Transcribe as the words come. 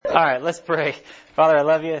All right, let's pray. Father, I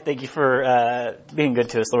love you. Thank you for being good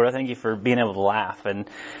to us, Lord. I thank you for being able to laugh. And,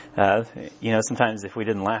 sometimes if we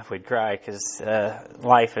didn't laugh, we'd cry because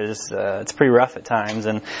life is, it's pretty rough at times.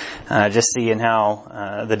 And just seeing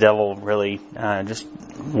how the devil really just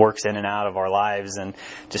works in and out of our lives and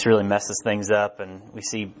just really messes things up. And we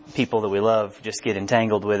see people that we love just get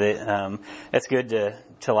entangled with it. It's good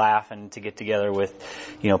to laugh and to get together with,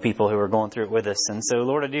 people who are going through it with us. And so,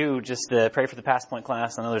 Lord, I do just pray for the Past Point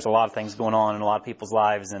class. I know there's a lot of things going on in a lot of people's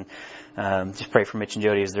lives, and just pray for Mitch and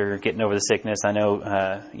Jody as they're getting over the sickness. I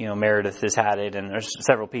know, Meredith has had it, and there's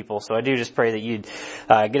several people. So I do just pray that you'd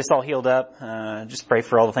get us all healed up. Just pray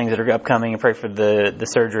for all the things that are upcoming, and pray for the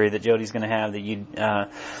surgery that Jody's going to have, that you'd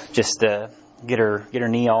just get her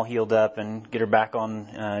knee all healed up and get her back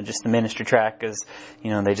on just the ministry track, because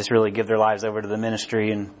they just really give their lives over to the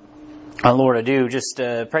ministry. And Lord, I do just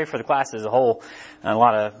pray for the class as a whole. A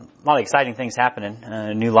lot of exciting things happening.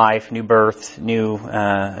 New life, new birth,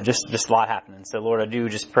 just a lot happening. So Lord, I do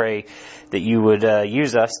just pray that you would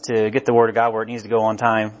use us to get the Word of God where it needs to go on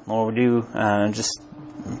time. Lord, we do just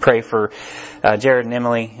pray for Jared and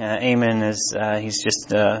Emily. Eamon is he's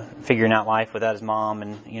just figuring out life without his mom,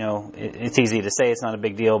 and it's easy to say it's not a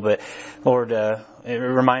big deal, but Lord, it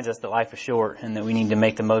reminds us that life is short and that we need to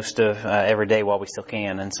make the most of every day while we still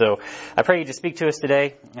can. And so I pray you to speak to us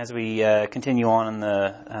today as we continue on in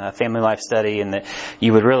the family life study, and that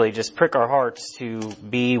you would really just prick our hearts to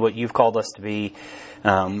be what you've called us to be.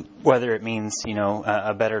 Whether it means,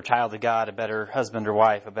 a better child of God, a better husband or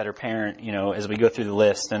wife, a better parent, as we go through the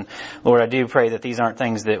list. And Lord, I do pray that these aren't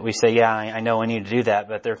things that we say, I know I need to do that,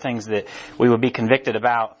 but they're things that we would be convicted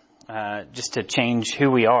about, just to change who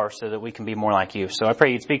we are so that we can be more like you. So I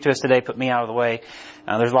pray you'd speak to us today, put me out of the way.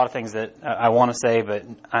 There's a lot of things that I want to say, but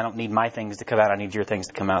I don't need my things to come out. I need your things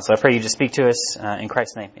to come out. So I pray you just speak to us, in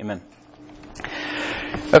Christ's name. Amen.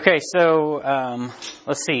 Okay, so,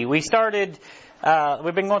 let's see. We started,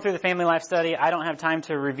 we've been going through the family life study. I don't have time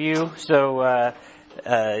to review, so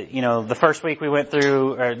the first week we went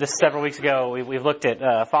through, or this several weeks ago, we've looked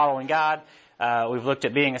at following God. We've looked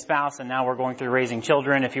at being a spouse, and now we're going through raising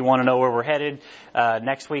children. If you want to know where we're headed,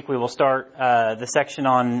 next week we will start the section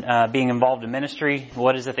on being involved in ministry.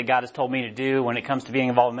 What is it that God has told me to do when it comes to being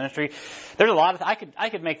involved in ministry? There's a lot of I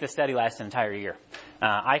could make this study last an entire year.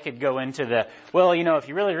 I could go into if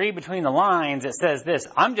you really read between the lines, it says this.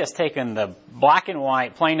 I'm just taking the black and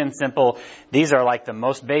white, plain and simple. These are like the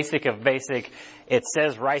most basic of basic. It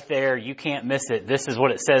says right there, you can't miss it. This is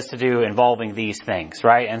what it says to do involving these things,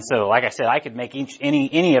 right? And so, like I said, I could make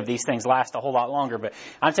any of these things last a whole lot longer, but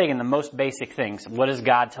I'm taking the most basic things. What is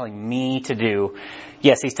God telling me to do?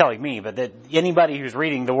 Yes, He's telling me, but that anybody who's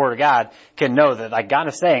reading the Word of God can know that like God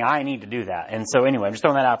is saying, I need to do that. And so anyway, I'm just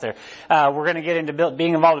throwing that out there. We're going to get into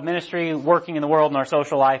being involved in ministry, working in the world, and our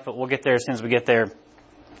social life, but we'll get there as soon as we get there.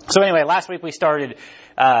 So anyway, last week we started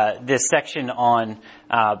this section on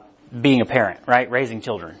being a parent, right? Raising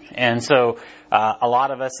children. And so a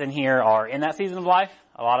lot of us in here are in that season of life.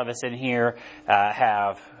 A lot of us in here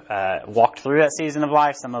have walked through that season of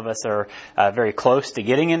life. Some of us are very close to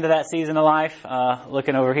getting into that season of life.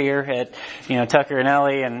 Looking over here at Tucker and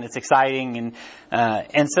Ellie, and it's exciting.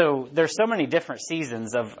 And so there's so many different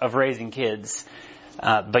seasons of raising kids.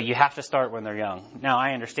 But you have to start when they're young. Now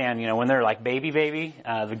I understand, when they're like baby,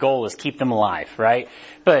 the goal is keep them alive, right?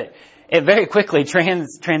 But it very quickly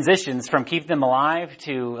transitions from keep them alive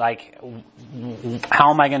to like,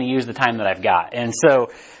 how am I going to use the time that I've got? And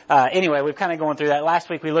so, anyway, we've kind of going through that. Last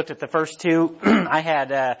week we looked at the first two. I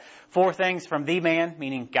had, 4 things from the man,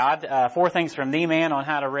 meaning God, 4 things from the man on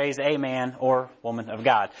how to raise a man or woman of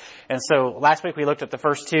God. And so last week we looked at the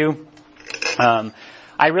first 2.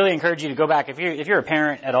 I really encourage you to go back. If you're a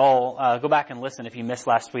parent at all, go back and listen if you missed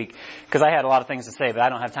last week, because I had a lot of things to say, but I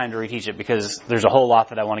don't have time to reteach it because there's a whole lot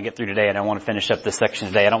that I want to get through today, and I want to finish up this section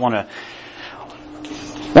today.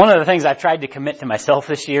 One of the things I've tried to commit to myself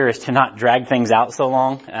this year is to not drag things out so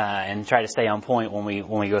long, and try to stay on point when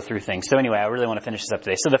we go through things. So anyway, I really want to finish this up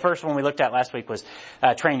today. So the first one we looked at last week was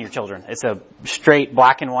train your children. It's a straight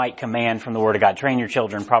black and white command from the Word of God. Train your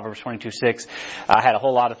children, Proverbs 22:6. I had a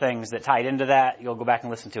whole lot of things that tied into that. You'll go back and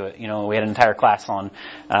listen to it. We had an entire class on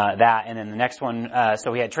that. And then the next one, so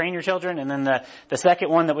we had train your children, and then the second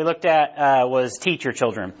one that we looked at was teach your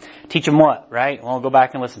children. Teach them what, right? Well, go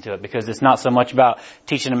back and listen to it, because it's not so much about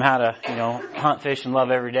teaching teaching them how to, hunt, fish, and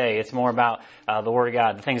love every day. It's more about the Word of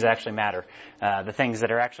God, the things that actually matter, the things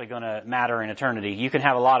that are actually going to matter in eternity. You can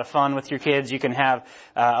have a lot of fun with your kids. You can have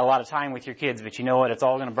a lot of time with your kids, but you know what? It's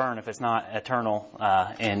all going to burn if it's not eternal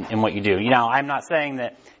in what you do. I'm not saying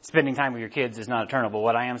that spending time with your kids is not eternal, but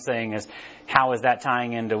what I am saying is, how is that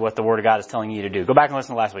tying into what the Word of God is telling you to do? Go back and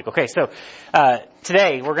listen to last week. Okay, so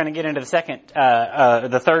today we're going to get into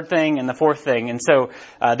the third thing and the fourth thing. And so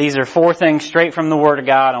these are four things straight from the Word of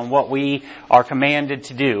God on what we are commanded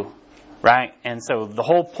to do, right? And so the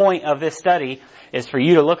whole point of this study is for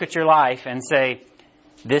you to look at your life and say,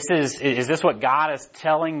 is this what God is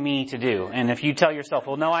telling me to do? And if you tell yourself,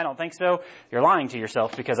 well, no, I don't think so, you're lying to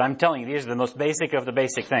yourself, because I'm telling you, these are the most basic of the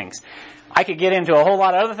basic things. I could get into a whole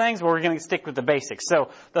lot of other things, but we're going to stick with the basics.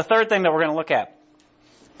 So the third thing that we're going to look at,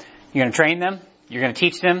 you're going to train them, you're going to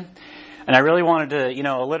teach them. And I really wanted to,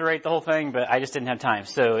 alliterate the whole thing, but I just didn't have time.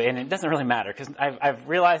 And it doesn't really matter, because I've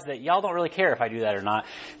realized that y'all don't really care if I do that or not.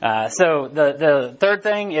 So the third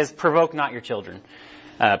thing is provoke not your children.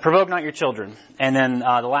 Provoke not your children. And then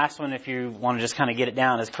the last one, if you want to just kind of get it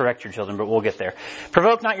down, is correct your children, but we'll get there.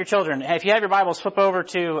 Provoke not your children. If you have your Bibles, flip over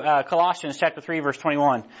to Colossians chapter 3, verse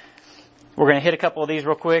 21. We're going to hit a couple of these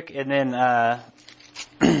real quick, and then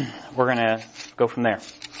we're going to go from there.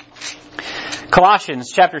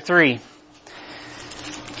 Colossians chapter 3.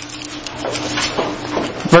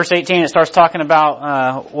 Verse 18, it starts talking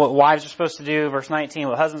about what wives are supposed to do. Verse 19,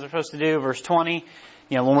 what husbands are supposed to do. Verse 20,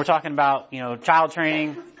 when we're talking about, child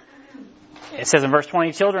training, it says in verse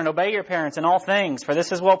 20, children, obey your parents in all things, for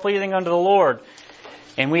this is well-pleasing unto the Lord.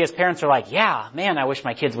 And we as parents are like, yeah, man, I wish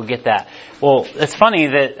my kids would get that. Well, it's funny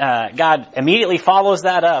that God immediately follows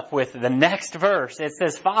that up with the next verse. It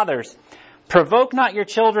says, fathers, provoke not your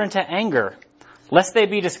children to anger, lest they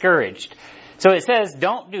be discouraged. So it says,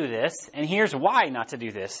 don't do this, and here's why not to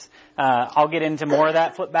do this. I'll get into more of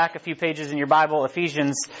that. Flip back a few pages in your Bible,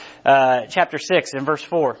 Ephesians chapter 6 and verse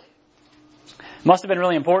 4. Must have been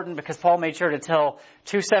really important, because Paul made sure to tell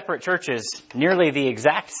two separate churches nearly the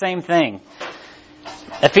exact same thing.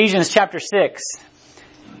 Ephesians chapter 6,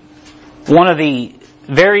 one of the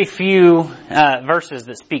very few verses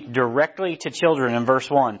that speak directly to children in verse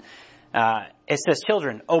 1. It says,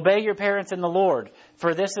 children, obey your parents in the Lord,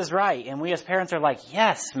 for this is right. And we as parents are like,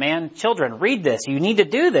 yes, man, children, read this. You need to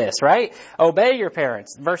do this, right? Obey your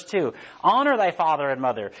parents. Verse 2, honor thy father and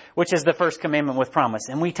mother, which is the first commandment with promise.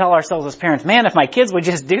 And we tell ourselves as parents, man, if my kids would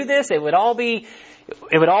just do this, it would all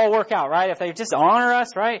work out, right? If they just honor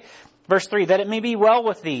us, right? Verse 3, that it may be well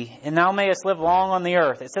with thee, and thou mayest live long on the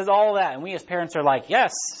earth. It says all that, and we as parents are like,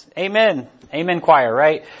 yes, amen. Amen, choir,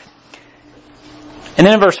 right? And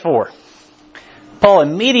then in verse 4, Paul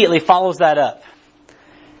immediately follows that up.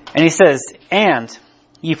 And he says, and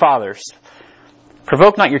ye fathers,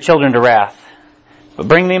 provoke not your children to wrath, but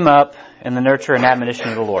bring them up in the nurture and admonition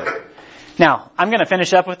of the Lord. Now, I'm going to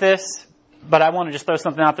finish up with this, but I want to just throw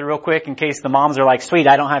something out there real quick in case the moms are like, sweet,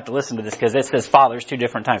 I don't have to listen to this because it says fathers 2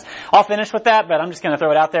 different times. I'll finish with that, but I'm just going to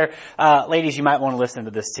throw it out there. Ladies, you might want to listen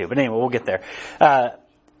to this too. But anyway, we'll get there.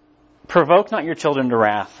 Provoke not your children to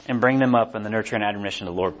wrath, and bring them up in the nurture and admonition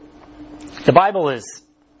of the Lord. The Bible is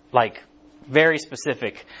very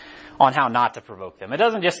specific on how not to provoke them. It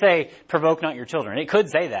doesn't just say, provoke not your children. It could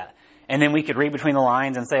say that. And then we could read between the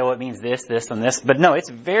lines and say, oh, it means this, this, and this. But no, it's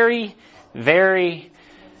very, very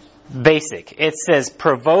basic. It says,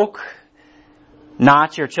 provoke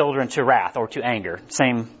not your children to wrath or to anger.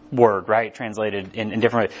 Same word, right? Translated in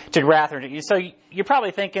different ways. To wrath so you're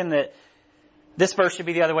probably thinking that this verse should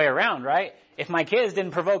be the other way around, right? If my kids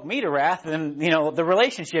didn't provoke me to wrath, then, the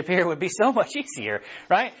relationship here would be so much easier,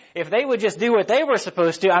 right? If they would just do what they were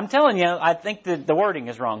supposed to, I'm telling you, I think that the wording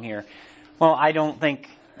is wrong here. Well, I don't think,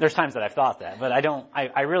 there's times that I've thought that, but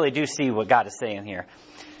I really do see what God is saying here.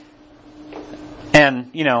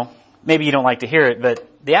 And, maybe you don't like to hear it, but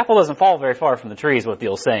the apple doesn't fall very far from the tree is what the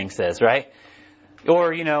old saying says, right?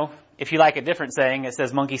 Or, if you like a different saying, it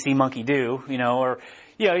says monkey see, monkey do, or,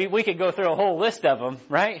 we could go through a whole list of them,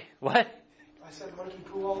 right? What? I said monkey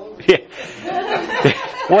poo all over. Yeah.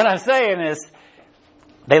 What I'm saying is,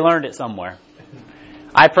 they learned it somewhere.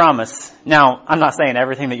 I promise. Now, I'm not saying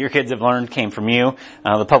everything that your kids have learned came from you.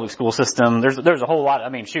 The public school system, there's a whole lot.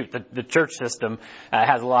 The church system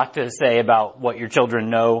has a lot to say about what your children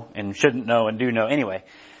know and shouldn't know and do know. Anyway,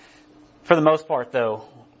 for the most part, though,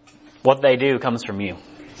 what they do comes from you.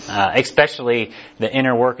 Especially the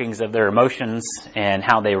inner workings of their emotions and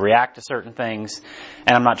how they react to certain things.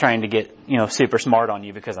 And I'm not trying to get, super smart on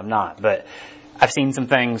you because I'm not, but I've seen some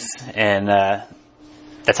things and,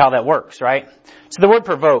 that's how that works, right? So the word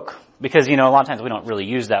provoke, because, a lot of times we don't really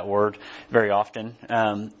use that word very often.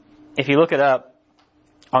 If you look it up,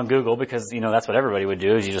 on Google because, that's what everybody would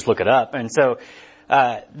do is you just look it up. And so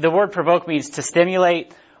the word provoke means to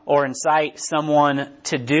stimulate or incite someone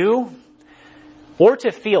to do or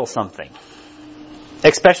to feel something,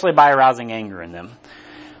 especially by arousing anger in them.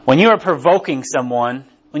 When you are provoking someone,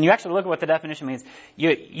 when you actually look at what the definition means,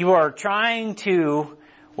 you are trying to,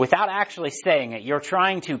 without actually saying it, you're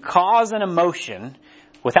trying to cause an emotion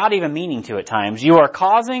without even meaning to at times. You are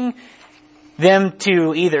causing them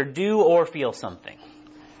to either do or feel something.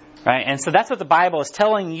 Right? And so that's what the Bible is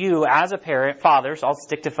telling you as a parent, fathers, I'll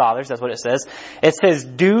stick to fathers, that's what it says. It says,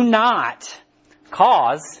 do not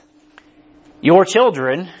cause your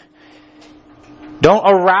children, don't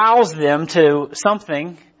arouse them to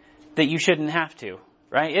something that you shouldn't have to.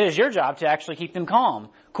 Right? It is your job to actually keep them calm,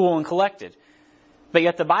 cool, and collected. But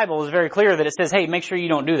yet the Bible is very clear that it says, hey, make sure you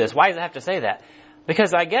don't do this. Why does it have to say that?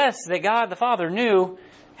 Because I guess that God the Father knew,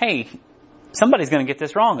 hey, somebody's going to get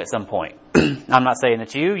this wrong at some point. I'm not saying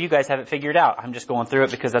it's you. You guys have it figured out. I'm just going through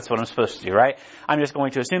it because that's what I'm supposed to do, right? I'm just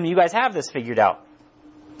going to assume you guys have this figured out.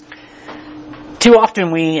 Too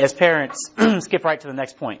often we, as parents, skip right to the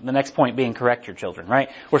next point. The next point being correct your children, right?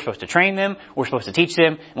 We're supposed to train them, we're supposed to teach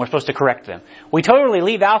them, and we're supposed to correct them. We totally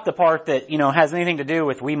leave out the part that, has anything to do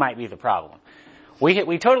with we might be the problem.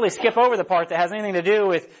 We totally skip over the part that has anything to do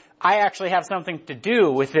with I actually have something to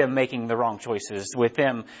do with them making the wrong choices, with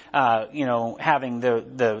them, having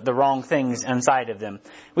the wrong things inside of them.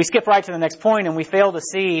 We skip right to the next point and we fail to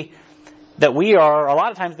see that we are a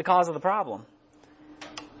lot of times the cause of the problem.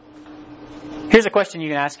 Here's a question you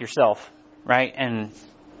can ask yourself, right? And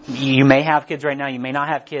you may have kids right now, you may not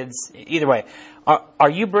have kids. Either way,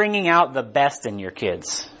 are you bringing out the best in your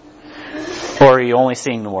kids? Or are you only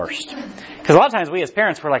seeing the worst? Because a lot of times we as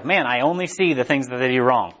parents, we're like, man, I only see the things that they do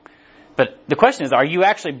wrong. But the question is, are you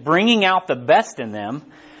actually bringing out the best in them?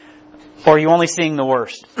 Or are you only seeing the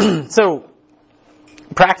worst? So,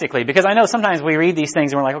 practically, because I know sometimes we read these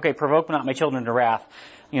things and we're like, okay, provoke not my children to wrath.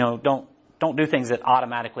 Don't do things that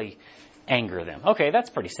automatically anger them. Okay, that's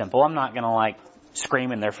pretty simple. I'm not going to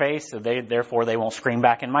scream in their face, so therefore they won't scream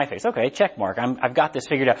back in my face. Okay, check mark. I've got this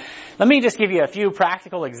figured out. Let me just give you a few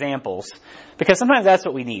practical examples, because sometimes that's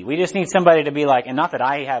what we need. We just need somebody to be like, and not that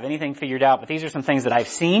I have anything figured out, but these are some things that I've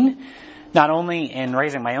seen, not only in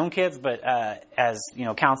raising my own kids, but as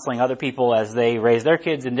counseling other people as they raise their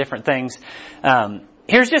kids in different things.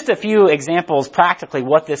 Here's just a few examples practically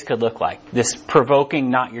what this could look like, this provoking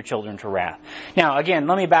not your children to wrath. Now, again,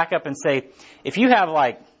 let me back up and say, if you have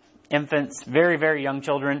infants, very, very young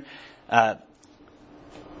children,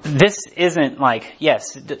 this isn't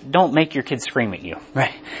don't make your kids scream at you,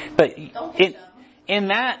 right? But in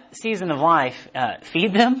that season of life,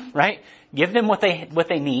 feed them, right? Give them what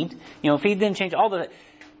they need. Feed them, change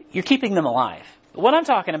you're keeping them alive. What I'm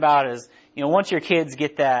talking about is, once your kids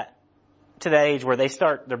get to that age where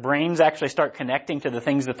their brains actually start connecting to the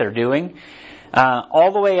things that they're doing,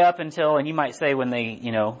 all the way up until, and you might say when they,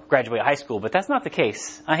 graduate high school, but that's not the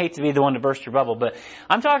case. I hate to be the one to burst your bubble, but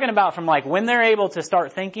I'm talking about from when they're able to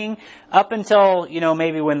start thinking up until,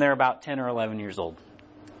 maybe when they're about 10 or 11 years old.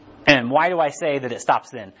 And why do I say that it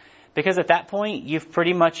stops then? Because at that point, you've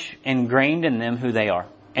pretty much ingrained in them who they are,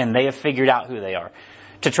 and they have figured out who they are.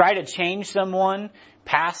 To try to change someone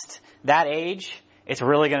past that age, it's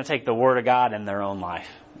really going to take the Word of God in their own life.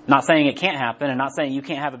 Not saying it can't happen, and not saying you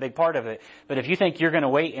can't have a big part of it, but if you think you're going to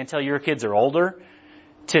wait until your kids are older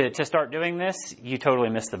to start doing this, you totally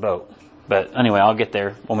missed the boat. But anyway, I'll get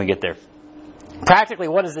there when we get there. Practically,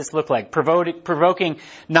 what does this look like? Provoking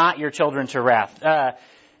not your children to wrath.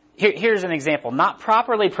 Here's an example. Not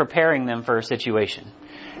properly preparing them for a situation.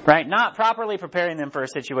 Right? Not properly preparing them for a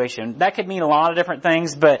situation. That could mean a lot of different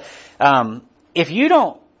things, but if you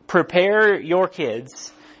don't prepare your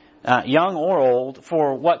kids, young or old,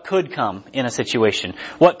 for what could come in a situation,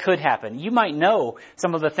 what could happen. You might know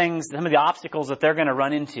some of the things, some of the obstacles that they're going to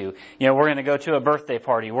run into. We're going to go to a birthday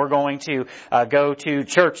party. We're going to go to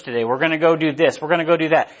church today. We're going to go do this. We're going to go do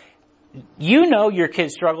that. Your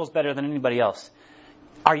kid's struggles better than anybody else.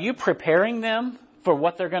 Are you preparing them for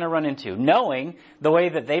what they're going to run into, knowing the way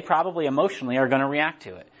that they probably emotionally are going to react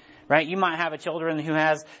to it? Right? You might have a children who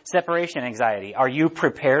has separation anxiety. Are you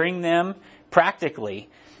preparing them practically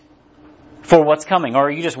for what's coming? Or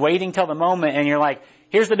are you just waiting till the moment and you're like,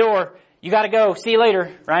 here's the door, you got to go, see you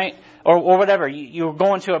later, right? Or whatever. You're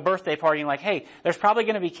going to a birthday party and like, hey, there's probably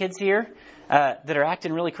going to be kids here that are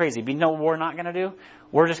acting really crazy. But you know what we're not going to do?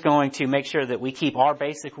 We're just going to make sure that we keep our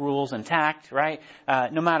basic rules intact, right?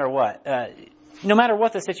 No matter what. No matter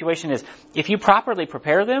what the situation is. If you properly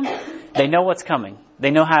prepare them, they know what's coming. They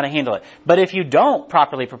know how to handle it. But if you don't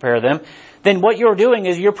properly prepare them, then what you're doing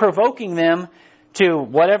is you're provoking them to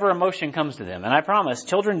whatever emotion comes to them. And I promise,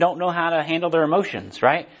 children don't know how to handle their emotions,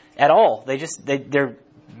 right? At all.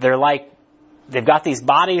 They're like, they've got these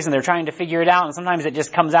bodies and they're trying to figure it out, and sometimes it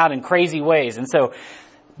just comes out in crazy ways. And so,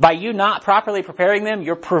 by you not properly preparing them,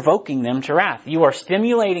 you're provoking them to wrath. You are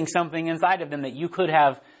stimulating something inside of them that you could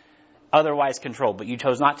have otherwise controlled, but you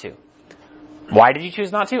chose not to. Why did you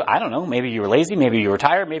choose not to? I don't know. Maybe you were lazy. Maybe you were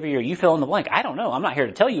tired. Maybe you fill in the blank. I don't know. I'm not here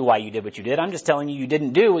to tell you why you did what you did. I'm just telling you you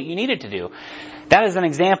didn't do what you needed to do. That is an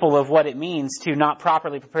example of what it means to not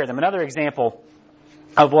properly prepare them. Another example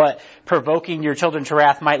of what provoking your children to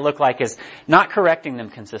wrath might look like is not correcting them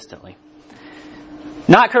consistently.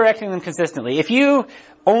 Not correcting them consistently. If you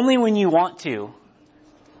only when you want to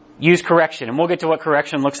use correction, and we'll get to what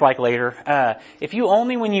correction looks like later. If you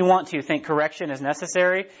only when you want to think correction is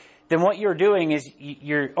necessary, then what you're doing is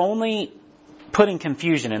you're only putting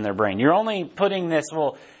confusion in their brain. You're only putting this,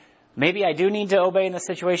 well, maybe I do need to obey in this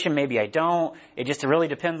situation, maybe I don't. It just really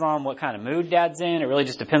depends on what kind of mood dad's in. It really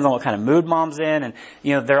just depends on what kind of mood mom's in. And,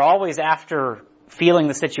 they're always after feeling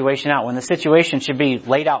the situation out when the situation should be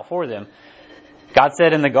laid out for them. God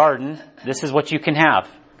said in the garden, this is what you can have.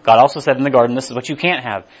 God also said in the garden, this is what you can't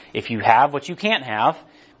have. If you have what you can't have,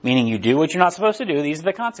 meaning you do what you're not supposed to do, these are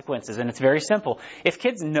the consequences. And it's very simple. If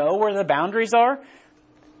kids know where the boundaries are,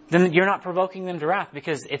 then you're not provoking them to wrath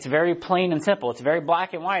because it's very plain and simple. It's very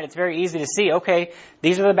black and white. It's very easy to see, okay,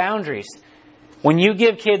 these are the boundaries. When you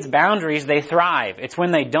give kids boundaries, they thrive. It's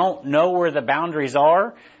when they don't know where the boundaries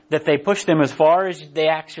are that they push them as far as they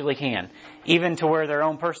actually can. Even to where their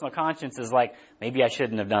own personal conscience is like, maybe I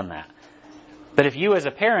shouldn't have done that. But if you as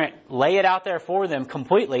a parent lay it out there for them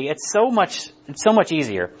completely, it's so much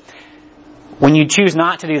easier. When you choose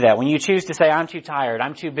not to do that, when you choose to say, I'm too tired,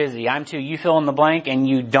 I'm too busy, you fill in the blank, and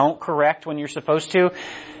you don't correct when you're supposed to,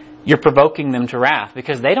 you're provoking them to wrath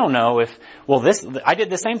because they don't know I did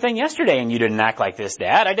the same thing yesterday and you didn't act like this,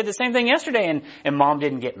 Dad. I did the same thing yesterday and Mom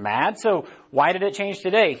didn't get mad, so why did it change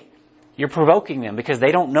today? You're provoking them because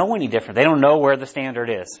they don't know any different. They don't know where the standard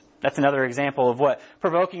is. That's another example of what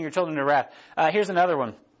provoking your children to wrath. Here's another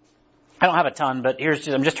one. I don't have a ton, but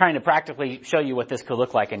I'm just trying to practically show you what this could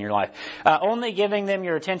look like in your life. Only giving them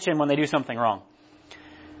your attention when they do something wrong.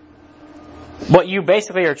 What you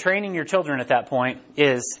basically are training your children at that point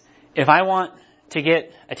is, if I want to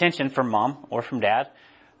get attention from Mom or from Dad,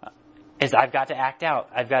 is I've got to act out.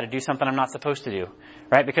 I've got to do something I'm not supposed to do,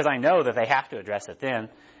 right? Because I know that they have to address it then.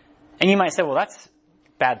 And you might say, well, that's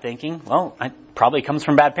bad thinking. Well, it probably comes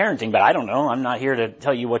from bad parenting, but I don't know. I'm not here to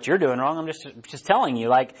tell you what you're doing wrong. I'm just telling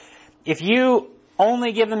you, if you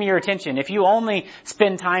only give them your attention, if you only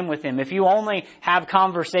spend time with them, if you only have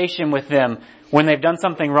conversation with them when they've done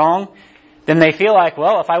something wrong, then they feel like,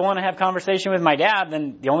 well, if I want to have conversation with my dad,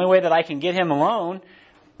 then the only way that I can get him alone,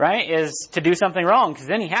 right, is to do something wrong, because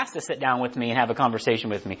then he has to sit down with me and have a conversation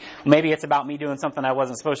with me. Maybe it's about me doing something I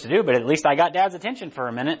wasn't supposed to do, but at least I got Dad's attention for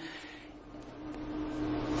a minute.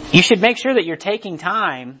 You should make sure that you're taking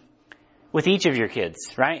time with each of your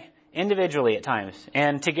kids, right? Individually at times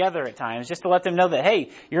and together at times, just to let them know that, hey,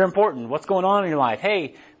 you're important. What's going on in your life?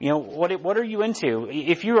 Hey, what are you into?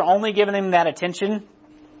 If you're only giving them that attention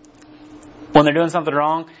when they're doing something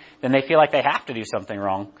wrong, then they feel like they have to do something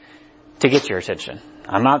wrong to get your attention.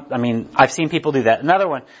 I've seen people do that.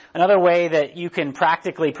 Another way that you can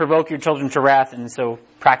practically provoke your children to wrath, and so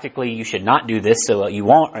practically you should not do this so you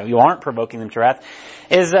aren't provoking them to wrath,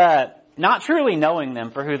 is not truly knowing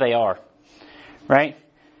them for who they are, right?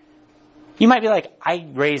 You might be like, I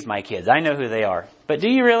raised my kids. I know who they are. But do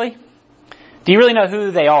you really? Do you really know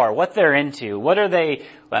who they are, what they're into? What are they,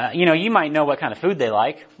 you might know what kind of food they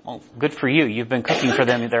like. Well, good for you. You've been cooking for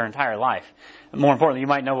them their entire life. More importantly, you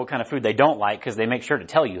might know what kind of food they don't like because they make sure to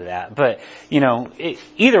tell you that. But,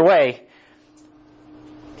 either way,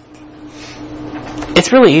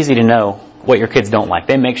 it's really easy to know what your kids don't like.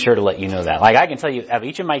 They make sure to let you know that. I can tell you, of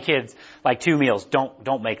each of my kids, 2 meals,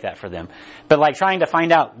 don't make that for them. But trying to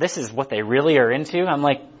find out this is what they really are into, I'm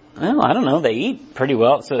like, well, I don't know. They eat pretty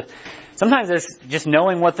well. So sometimes there's just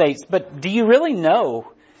knowing but do you really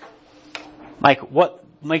know, what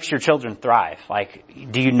makes your children thrive?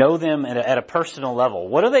 Do you know them at a personal level?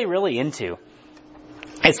 What are they really into?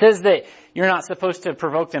 It says that you're not supposed to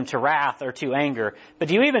provoke them to wrath or to anger, but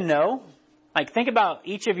do you even know? Think about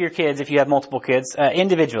each of your kids, if you have multiple kids,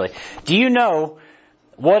 individually. Do you know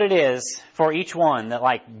what it is for each one that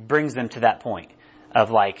brings them to that point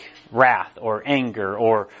of wrath or anger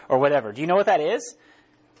or whatever? Do you know what that is?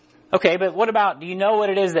 Okay, but what about, do you know what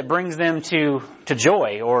it is that brings them to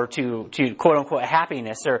joy or to quote unquote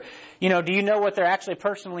happiness? Or, do you know what they're actually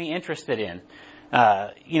personally interested in?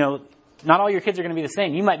 not all your kids are going to be the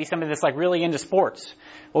same. You might be somebody that's like really into sports.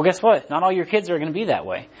 Well, guess what? Not all your kids are going to be that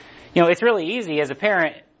way. It's really easy as a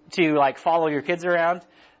parent to like follow your kids around.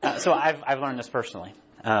 So I've learned this personally.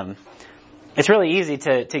 It's really easy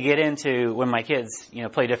to get into when my kids,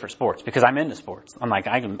 play different sports because I'm into sports. I'm like,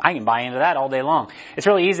 I can buy into that all day long. It's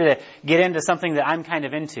really easy to get into something that I'm kind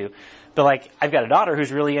of into. But like, I've got a daughter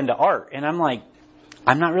who's really into art, and I'm like,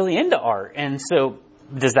 I'm not really into art. And so,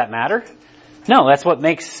 does that matter? No, that's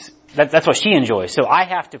what she enjoys. So I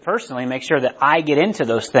have to personally make sure that I get into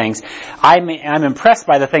those things. I'm impressed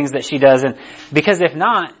by the things that she does, and because if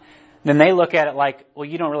not, then they look at it like, well,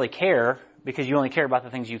 you don't really care because you only care about the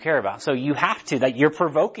things you care about. So you have to, that you're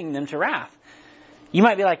provoking them to wrath. You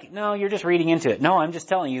might be like, no, you're just reading into it. No, I'm just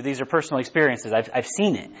telling you, these are personal experiences. I've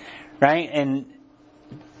seen it, right? And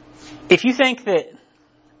if you think that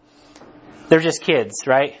they're just kids,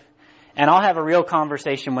 right? And I'll have a real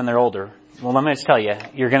conversation when they're older. Well, let me just tell you,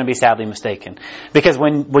 you're going to be sadly mistaken. Because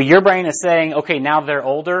when your brain is saying, okay, now they're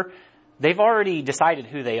older, they've already decided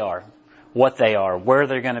who they are, what they are, where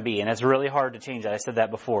they're going to be. And it's really hard to change that. I said that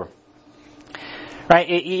before. Right?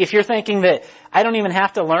 If you're thinking that I don't even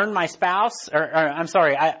have to learn my spouse,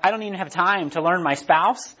 I don't even have time to learn my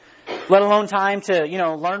spouse, let alone time to,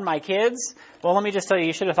 learn my kids. Well, let me just tell you,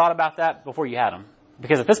 you should have thought about that before you had them.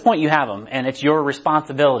 Because at this point you have them, and it's your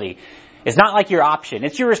responsibility. It's not like your option.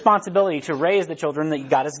 It's your responsibility to raise the children that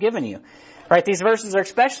God has given you. Right? These verses are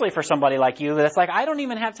especially for somebody like you that's like, I don't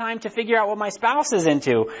even have time to figure out what my spouse is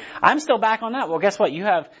into. I'm still back on that. Well, guess what? You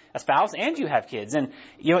have a spouse and you have kids. And,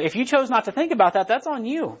 if you chose not to think about that, that's on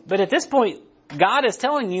you. But at this point, God is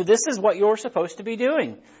telling you this is what you're supposed to be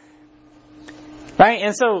doing. Right?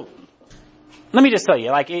 And so, let me just tell you,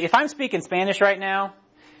 like, if I'm speaking Spanish right now,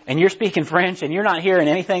 and you're speaking French, and you're not hearing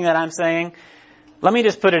anything that I'm saying, let me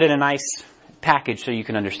just put it in a nice package so you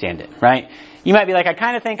can understand it, right? You might be like, I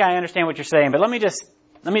kind of think I understand what you're saying, but let me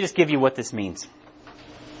just give you what this means.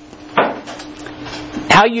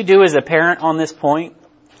 How you do as a parent on this point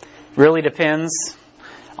really depends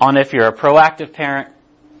on if you're a proactive parent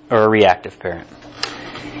or a reactive parent.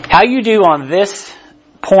 How you do on this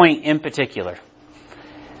point in particular,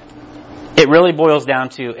 it really boils down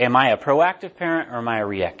to, am I a proactive parent or am I a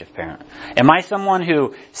reactive parent? Am I someone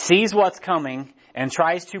who sees what's coming and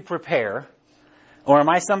tries to prepare? Or am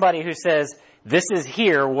I somebody who says, this is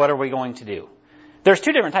here, what are we going to do? There's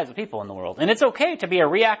two different types of people in the world. And it's okay to be a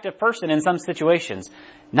reactive person in some situations.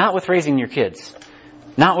 Not with raising your kids.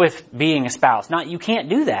 Not with being a spouse. You can't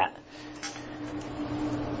do that.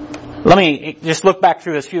 Let me just look back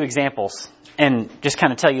through those few examples and just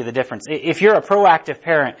kind of tell you the difference. If you're a proactive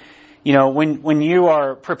parent, when you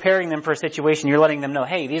are preparing them for a situation, you're letting them know,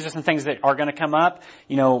 hey, these are some things that are going to come up.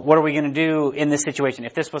 What are we going to do in this situation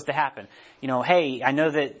if this was to happen? Hey, I know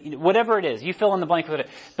that, whatever it is, you fill in the blank with it.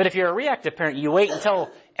 But if you're a reactive parent, you wait until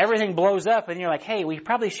everything blows up and you're like, hey, we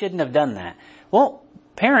probably shouldn't have done that. Well,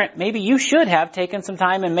 parent, maybe you should have taken some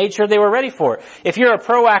time and made sure they were ready for it. If you're a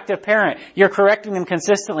proactive parent, you're correcting them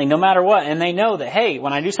consistently no matter what. And they know that, hey,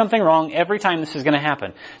 when I do something wrong, every time this is going to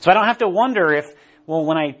happen. So I don't have to wonder if, well,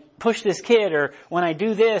 when I push this kid or when I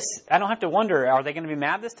do this, I don't have to wonder, are they going to be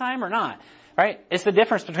mad this time or not? Right? It's the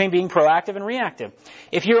difference between being proactive and reactive.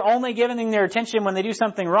 If you're only giving them their attention when they do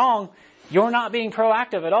something wrong, you're not being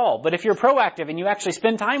proactive at all. But if you're proactive and you actually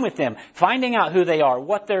spend time with them, finding out who they are,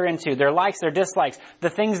 what they're into, their likes, their dislikes,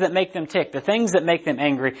 the things that make them tick, the things that make them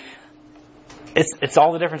angry, it's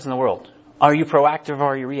all the difference in the world. Are you proactive or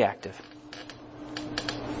are you reactive?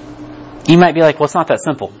 You might be like, well, it's not that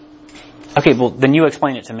simple. Okay, well, then you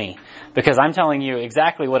explain it to me. Because I'm telling you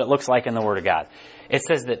exactly what it looks like in the Word of God. It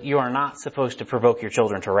says that you are not supposed to provoke your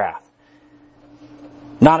children to wrath.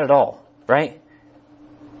 Not at all, right?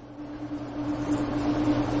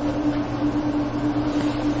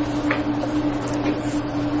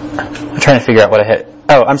 I'm trying to figure out what I hit.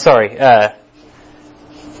 Oh, I'm sorry.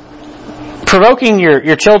 Provoking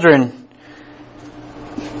your children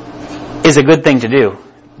is a good thing to do.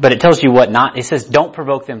 But it tells you what not. It says don't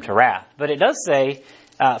provoke them to wrath. But it does say,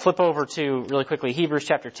 flip over to, really quickly, Hebrews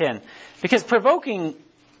chapter 10. Because provoking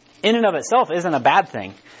in and of itself isn't a bad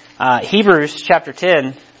thing. Hebrews chapter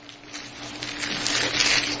 10.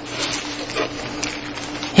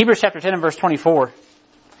 Hebrews chapter 10 and verse 24.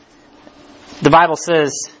 The Bible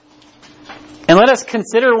says, and let us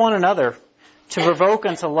consider one another to provoke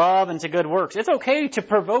unto love and to good works. It's okay to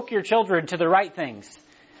provoke your children to the right things.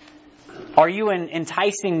 Are you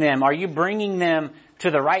enticing them? Are you bringing them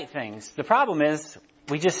to the right things? The problem is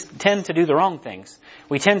we just tend to do the wrong things.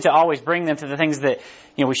 We tend to always bring them to the things that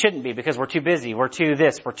we shouldn't be because we're too busy. We're too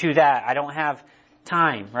this. We're too that. I don't have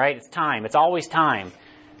time, right? It's time. It's always time.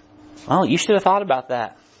 Well, you should have thought about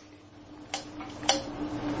that.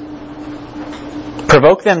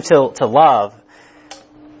 Provoke them to love,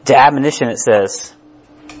 to admonition, it says.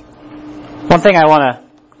 One thing I want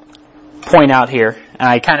to point out here, and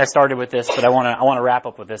I kind of started with this, but I want to wrap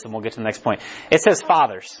up with this, and we'll get to the next point. It says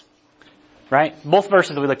fathers, right? Both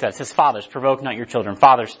verses that we looked at, it says fathers, provoke not your children.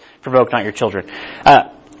 Fathers, provoke not your children.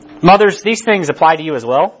 Mothers, these things apply to you as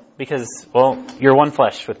well, because, well, you're one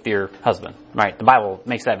flesh with your husband, right? The Bible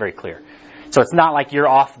makes that very clear. So it's not like you're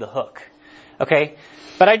off the hook, okay?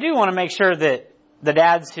 But I do want to make sure that the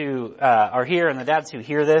dads who are here and the dads who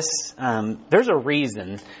hear this, there's a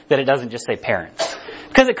reason that it doesn't just say parents.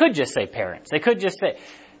 Because it could just say parents. It could just say...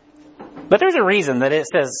 But there's a reason that it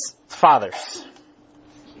says fathers.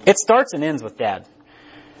 It starts and ends with dad.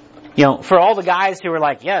 You know, for all the guys who are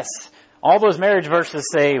like, yes, all those marriage verses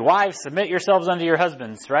say, wives, submit yourselves unto your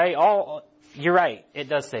husbands, right? You're right. It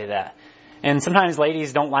does say that. And sometimes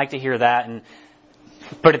ladies don't like to hear that.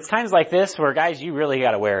 But it's times like this where, guys, you really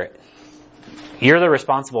got to wear it. You're the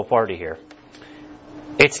responsible party here.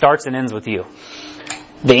 It starts and ends with you.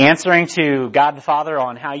 The answering to God the Father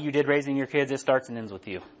on how you did raising your kids, it starts and ends with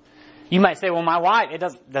you. You might say, well, my wife, it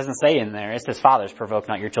doesn't say in there. It says, fathers, provoke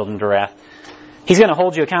not your children to wrath. He's going to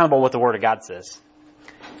hold you accountable what the Word of God says.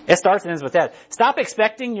 It starts and ends with that. Stop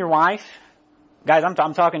expecting your wife, guys,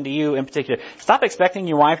 I'm talking to you in particular. Stop expecting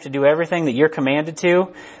your wife to do everything that you're commanded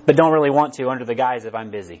to, but don't really want to under the guise of I'm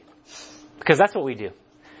busy. Because that's what we do.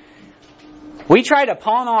 We try to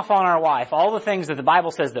pawn off on our wife all the things that the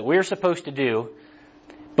Bible says that we're supposed to do,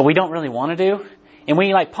 but we don't really want to do. And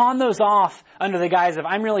we pawn those off under the guise of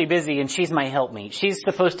I'm really busy and she's my helpmeet. She's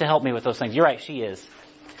supposed to help me with those things. You're right, she is.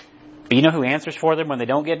 But you know who answers for them when they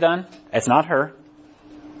don't get done? It's not her.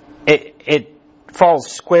 It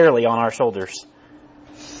falls squarely on our shoulders.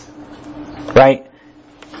 Right?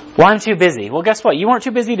 Well, I'm too busy. Well, guess what? You weren't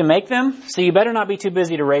too busy to make them, so you better not be too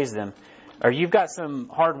busy to raise them. Or you've got some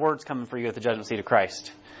hard words coming for you at the judgment seat of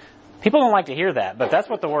Christ. People don't like to hear that, but that's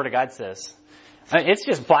what the Word of God says. It's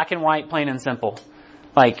just black and white, plain and simple.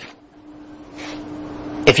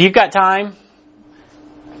 If you've got time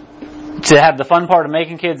to have the fun part of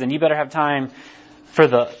making kids, then you better have time for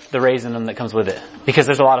the raising them that comes with it. Because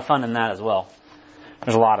there's a lot of fun in that as well.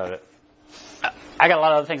 There's a lot of it. I got a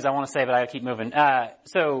lot of other things I want to say, but I gotta keep moving.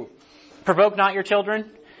 So, provoke not your children.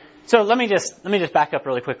 So let me just back up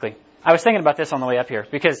really quickly. I was thinking about this on the way up here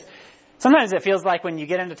because sometimes it feels like when you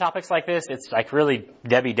get into topics like this, it's really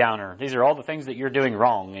Debbie Downer. These are all the things that you're doing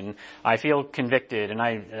wrong, and I feel convicted, and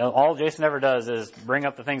all Jason ever does is bring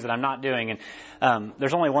up the things that I'm not doing, and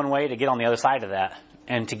there's only one way to get on the other side of that,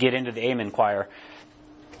 and to get into the Amen choir.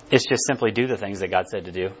 It's just simply do the things that God said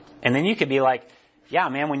to do. And then you could be like, yeah,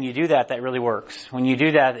 man, when you do that, that really works. When you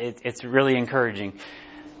do that, it's really encouraging.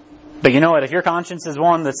 But you know what? If your conscience is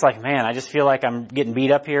one that's like, man, I just feel like I'm getting beat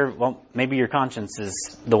up here, well, maybe your conscience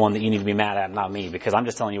is the one that you need to be mad at, not me, because I'm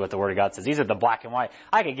just telling you what the Word of God says. These are the black and white.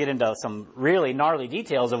 I could get into some really gnarly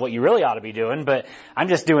details of what you really ought to be doing, but I'm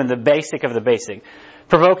just doing the basic of the basic.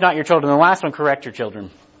 Provoke not your children. The last one, correct your children.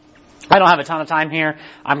 I don't have a ton of time here.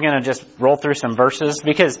 I'm going to just roll through some verses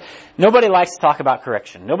because nobody likes to talk about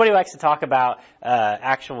correction. Nobody likes to talk about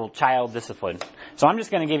actual child discipline. So I'm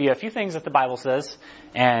just going to give you a few things that the Bible says,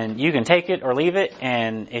 and you can take it or leave it,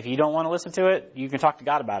 and if you don't want to listen to it, you can talk to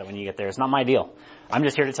God about it when you get there. It's not my deal. I'm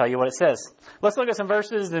just here to tell you what it says. Let's look at some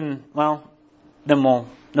verses, and, well, then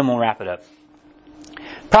we'll wrap it up.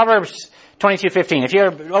 Proverbs 22:15. If you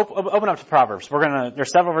open up to Proverbs,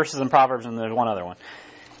 there's several verses in Proverbs, and there's one other one.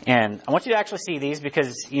 And I want you to actually see these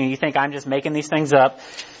because you think I'm just making these things up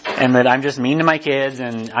and that I'm just mean to my kids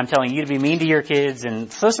and I'm telling you to be mean to your kids.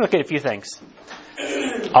 And so let's look at a few things.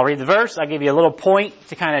 I'll read the verse. I'll give you a little point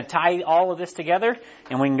to kind of tie all of this together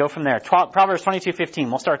and we can go from there. Proverbs 22:15.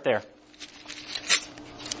 We'll start there.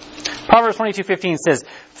 Proverbs 22:15 says,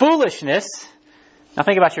 foolishness. Now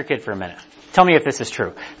think about your kid for a minute. Tell me if this is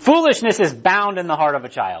true. Foolishness is bound in the heart of a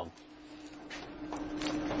child.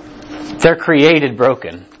 They're created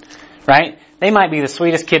broken, right? They might be the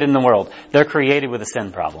sweetest kid in the world. They're created with a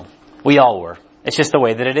sin problem. We all were. It's just the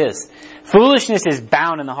way that it is. Foolishness is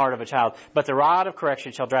bound in the heart of a child, but the rod of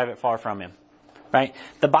correction shall drive it far from him, right?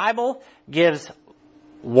 The Bible gives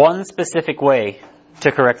one specific way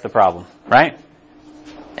to correct the problem, right?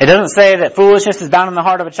 It doesn't say that foolishness is bound in the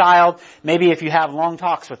heart of a child, maybe if you have long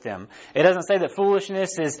talks with them. It doesn't say that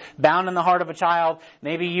foolishness is bound in the heart of a child,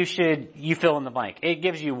 maybe you fill in the blank. It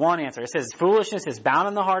gives you one answer. It says foolishness is bound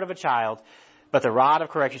in the heart of a child, but the rod of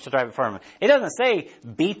correction shall drive it from him. It doesn't say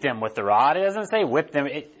beat them with the rod. It doesn't say whip them.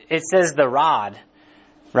 It says the rod,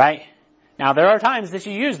 right? Now there are times that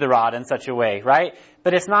you use the rod in such a way, right?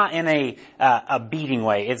 But it's not in a beating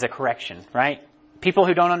way. It's a correction, right? people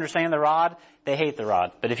who don't understand the rod, they hate the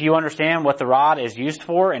rod. But if you understand what the rod is used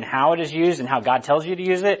for and how it is used and how God tells you to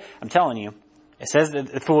use it, I'm telling you, it says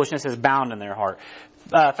that the foolishness is bound in their heart.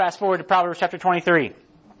 Fast forward to Proverbs chapter 23,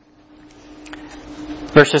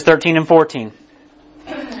 verses 13 and 14.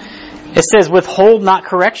 It says, withhold not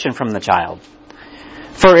correction from the child.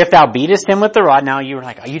 For if thou beatest him with the rod, now you were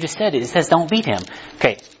like, oh, you just said it. It says don't beat him.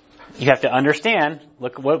 Okay, you have to understand,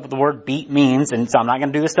 look what the word beat means, and so I'm not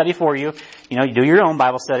going to do the study for you. You do your own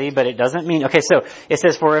Bible study, but it doesn't mean, okay, so it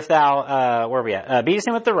says, for if thou, where are we at? Beatest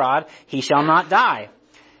him with the rod, he shall not die.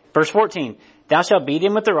 Verse 14, thou shalt beat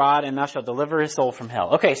him with the rod, and thou shalt deliver his soul from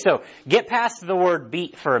hell. Okay, so get past the word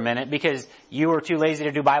beat for a minute, because you were too lazy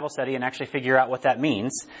to do Bible study and actually figure out what that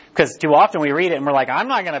means. Because too often we read it and we're like, I'm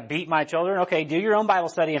not going to beat my children. Okay, do your own Bible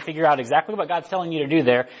study and figure out exactly what God's telling you to do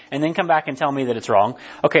there, and then come back and tell me that it's wrong.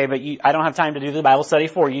 Okay, but I don't have time to do the Bible study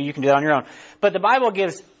for you. You can do that on your own. But the Bible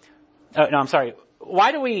gives,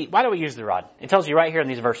 why do we use the rod? It tells you right here in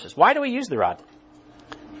these verses. Why do we use the rod?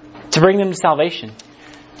 To bring them to salvation.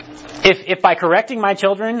 If by correcting my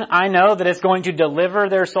children, I know that it's going to deliver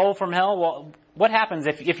their soul from hell, well, what happens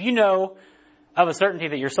if you know of a certainty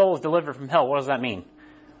that your soul is delivered from hell? What does that mean?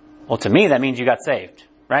 Well, to me, that means you got saved,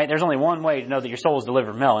 right? There's only one way to know that your soul is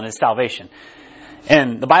delivered from hell, and it's salvation.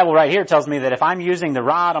 And the Bible right here tells me that if I'm using the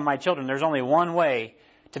rod on my children, there's only one way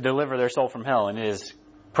to deliver their soul from hell, and it is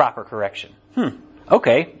proper correction.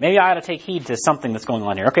 Okay, maybe I ought to take heed to something that's going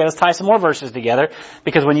on here. Okay, let's tie some more verses together,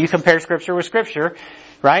 because when you compare Scripture with Scripture,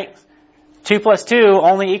 right? 2 plus 2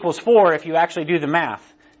 only equals 4 if you actually do the math.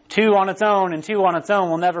 2 on its own and 2 on its own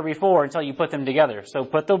will never be 4 until you put them together. So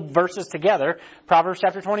put the verses together. Proverbs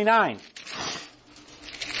chapter 29.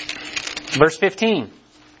 Verse 15.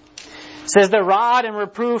 Says, the rod and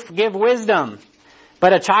reproof give wisdom,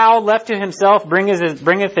 but a child left to himself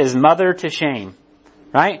bringeth his mother to shame.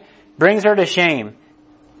 Right? Brings her to shame.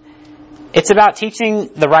 It's about teaching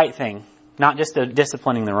the right thing, not just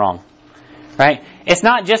disciplining the wrong. Right? It's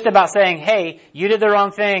not just about saying, hey, you did the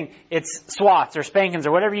wrong thing. It's swats or spankings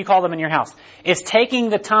or whatever you call them in your house. It's taking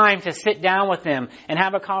the time to sit down with them and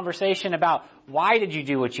have a conversation about why did you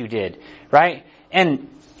do what you did, right? And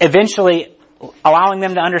eventually allowing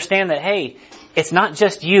them to understand that, hey, it's not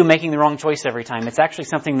just you making the wrong choice every time. It's actually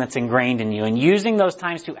something that's ingrained in you. And using those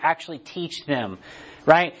times to actually teach them,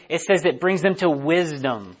 right? It says it brings them to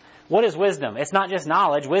wisdom. What is wisdom? It's not just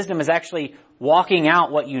knowledge. Wisdom is actually walking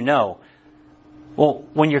out what you know. Well,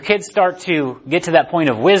 when your kids start to get to that point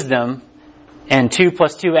of wisdom, and 2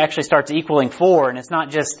 plus 2 actually starts equaling 4, and it's not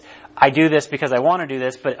just, I do this because I want to do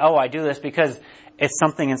this, but I do this because it's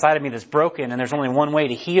something inside of me that's broken, and there's only one way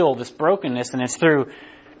to heal this brokenness, and it's through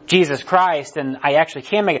Jesus Christ, and I actually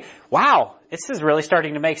can make it. Wow, this is really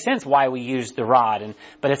starting to make sense why we use the rod.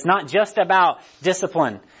 But it's not just about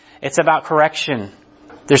discipline. It's about correction.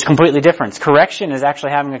 There's completely difference. Correction is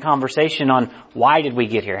actually having a conversation on why did we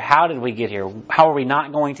get here? How did we get here? How are we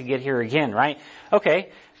not going to get here again, right?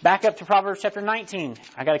 Okay, back up to Proverbs chapter 19.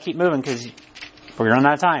 I got to keep moving because we're running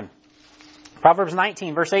out of time. Proverbs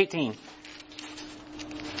 19, verse 18.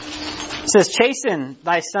 It says, chasten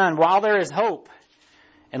thy son while there is hope,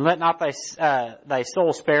 and let not thy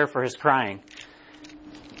soul spare for his crying.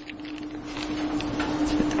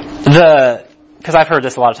 Because I've heard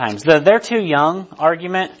this a lot of times. They're too young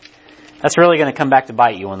argument, that's really going to come back to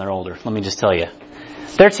bite you when they're older. Let me just tell you.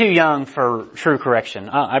 They're too young for true correction.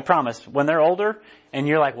 I promise. When they're older and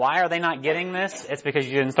you're like, why are they not getting this? It's because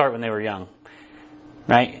you didn't start when they were young.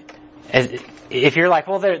 Right? If you're like,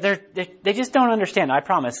 well, they just don't understand. I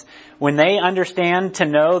promise. When they understand to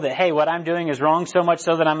know that, hey, what I'm doing is wrong, so much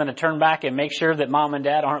so that I'm going to turn back and make sure that mom and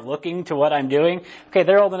dad aren't looking to what I'm doing. Okay,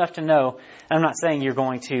 they're old enough to know. I'm not saying you're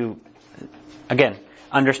going to, again,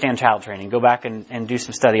 understand child training. Go back and do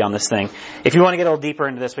some study on this thing. If you want to get a little deeper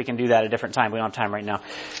into this, we can do that at a different time. We don't have time right now.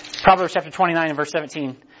 Proverbs chapter 29 and verse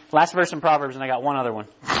 17. Last verse in Proverbs, and I got one other one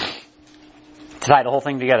to tie the whole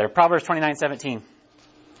thing together. Proverbs 29:17.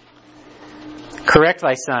 Correct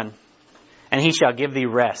thy son, and he shall give thee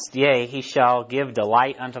rest. Yea, he shall give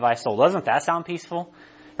delight unto thy soul. Doesn't that sound peaceful?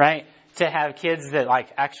 Right? To have kids that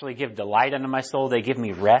actually give delight unto my soul, they give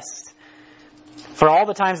me rest. For all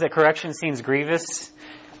the times that correction seems grievous,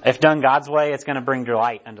 if done God's way, it's going to bring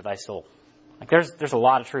delight unto thy soul. There's a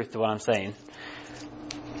lot of truth to what I'm saying.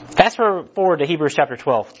 Fast forward to Hebrews chapter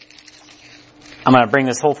 12. I'm going to bring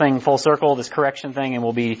this whole thing full circle, this correction thing, and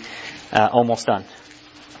we'll be almost done.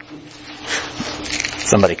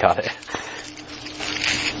 Somebody caught it.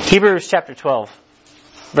 Hebrews chapter 12,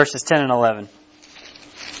 verses 10 and 11.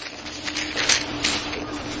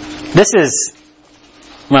 This is,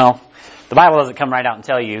 the Bible doesn't come right out and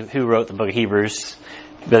tell you who wrote the book of Hebrews.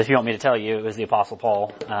 But if you want me to tell you, it was the Apostle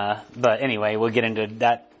Paul. But anyway, we'll get into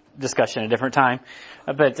that discussion at a different time.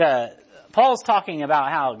 But Paul's talking about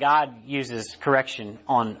how God uses correction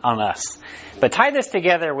on us. But tie this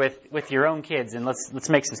together with your own kids, and let's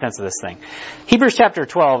make some sense of this thing. Hebrews chapter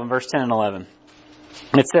 12 and verse 10 and 11.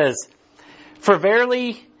 It says, "For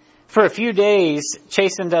verily, for a few days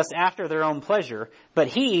chastened us after their own pleasure, but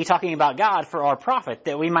he," talking about God, "for our profit,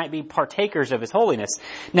 that we might be partakers of his holiness.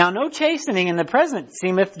 Now no chastening in the present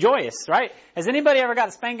seemeth joyous," right? Has anybody ever got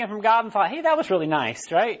a spanking from God and thought, hey, that was really nice,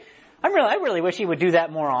 right? I really wish he would do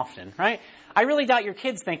that more often, right? I really doubt your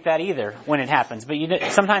kids think that either when it happens, but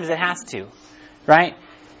sometimes it has to, right?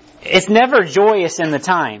 It's never joyous in the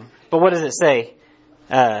time, but what does it say?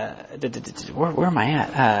 Where am I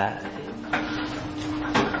at?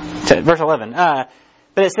 Verse 11.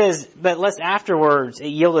 But it says, "But lest afterwards it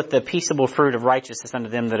yieldeth the peaceable fruit of righteousness unto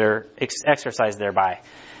them that are exercised thereby."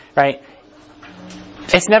 Right?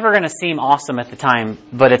 It's never going to seem awesome at the time,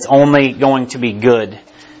 but it's only going to be good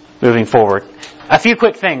moving forward. A few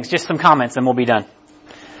quick things, just some comments, and we'll be done.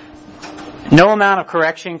 No amount of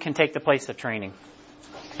correction can take the place of training.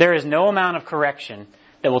 There is no amount of correction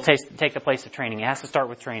that will take the place of training. It has to start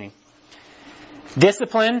with training.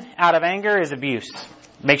 Discipline out of anger is abuse.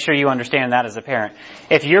 Make sure you understand that as a parent.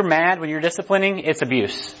 If you're mad when you're disciplining, it's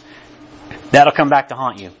abuse. That'll come back to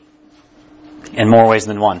haunt you in more ways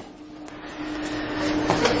than one.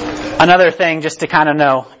 Another thing just to kind of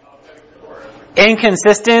know,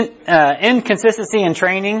 inconsistency in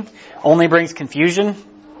training only brings confusion.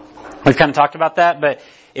 We've kind of talked about that, but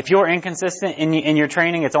if you're inconsistent in your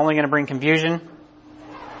training, it's only going to bring confusion.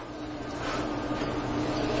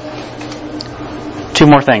 Two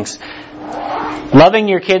more things. Loving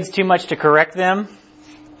your kids too much to correct them.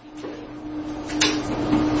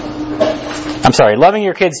 Loving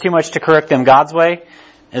your kids too much to correct them God's way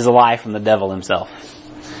is a lie from the devil himself.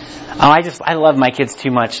 I love my kids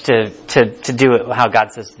too much to do it how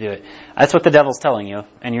God says to do it. That's what the devil's telling you,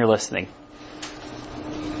 and you're listening.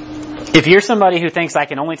 If you're somebody who thinks I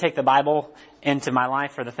can only take the Bible into my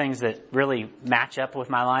life for the things that really match up with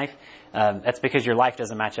my life, that's because your life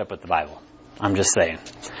doesn't match up with the Bible. I'm just saying.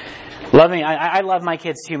 I love my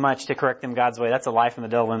kids too much to correct them God's way. That's a lie from the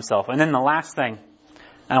devil himself. And then the last thing,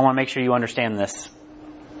 and I want to make sure you understand this.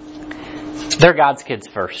 They're God's kids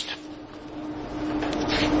first.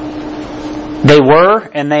 They were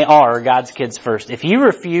and they are God's kids first. If you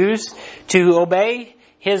refuse to obey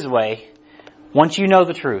his way, once you know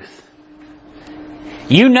the truth,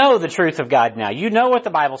 you know the truth of God now. You know what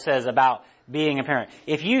the Bible says about being a parent.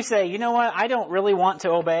 If you say, you know what, I don't really want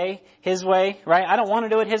to obey his way, right? I don't want to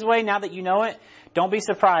do it his way. Now that you know it, don't be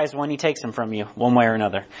surprised when he takes them from you one way or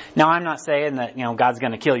another. Now, I'm not saying that, God's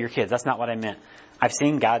going to kill your kids. That's not what I meant. I've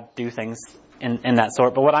seen God do things in that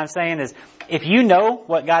sort. But what I'm saying is, if you know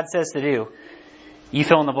what God says to do, you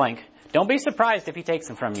fill in the blank. Don't be surprised if he takes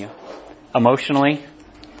them from you. Emotionally,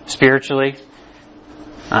 spiritually.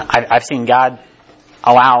 I've seen God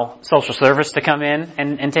allow social service to come in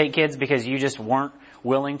and take kids because you just weren't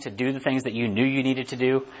willing to do the things that you knew you needed to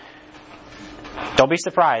do. Don't be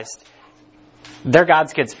surprised. They're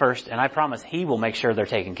God's kids first, and I promise he will make sure they're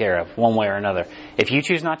taken care of one way or another. If you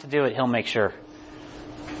choose not to do it, he'll make sure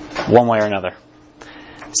one way or another.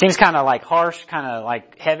 Seems kind of like harsh, kind of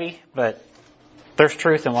like heavy, but there's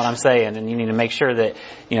truth in what I'm saying, and you need to make sure that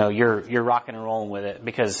you're rocking and rolling with it,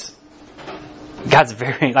 because God's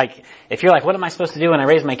very, if you're like, what am I supposed to do when I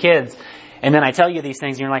raise my kids? And then I tell you these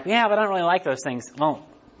things, and you're like, yeah, but I don't really like those things. Well,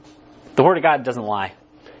 the Word of God doesn't lie.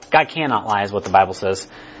 God cannot lie is what the Bible says.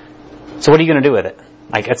 So what are you going to do with it?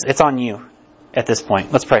 It's on you at this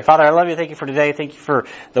point. Let's pray. Father, I love you. Thank you for today. Thank you for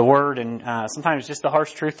the Word, and sometimes just the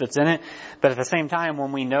harsh truth that's in it. But at the same time,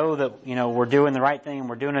 when we know that, we're doing the right thing and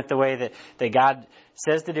we're doing it the way that God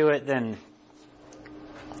says to do it, then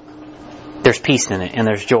there's peace in it and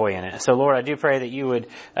there's joy in it. So Lord, I do pray that you would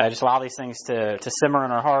just allow these things to simmer in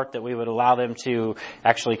our heart, that we would allow them to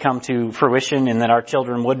actually come to fruition, and that our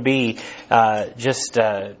children would be just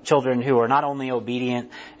children who are not only obedient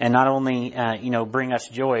and not only bring us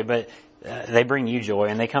joy, but they bring you joy,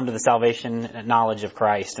 and they come to the salvation knowledge of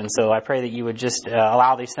Christ. And so I pray that you would just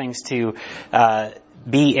allow these things to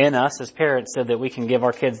be in us as parents, so that we can give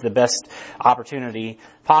our kids the best opportunity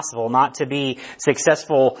possible, not to be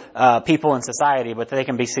successful people in society, but that they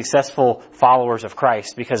can be successful followers of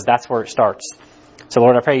Christ, because that's where it starts. So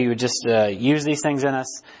Lord, I pray you would just use these things in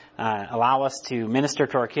us, allow us to minister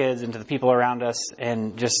to our kids and to the people around us,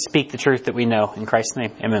 and just speak the truth that we know. In Christ's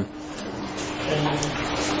name, amen.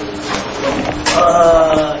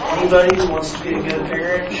 Anybody who wants to be a good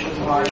parent should watch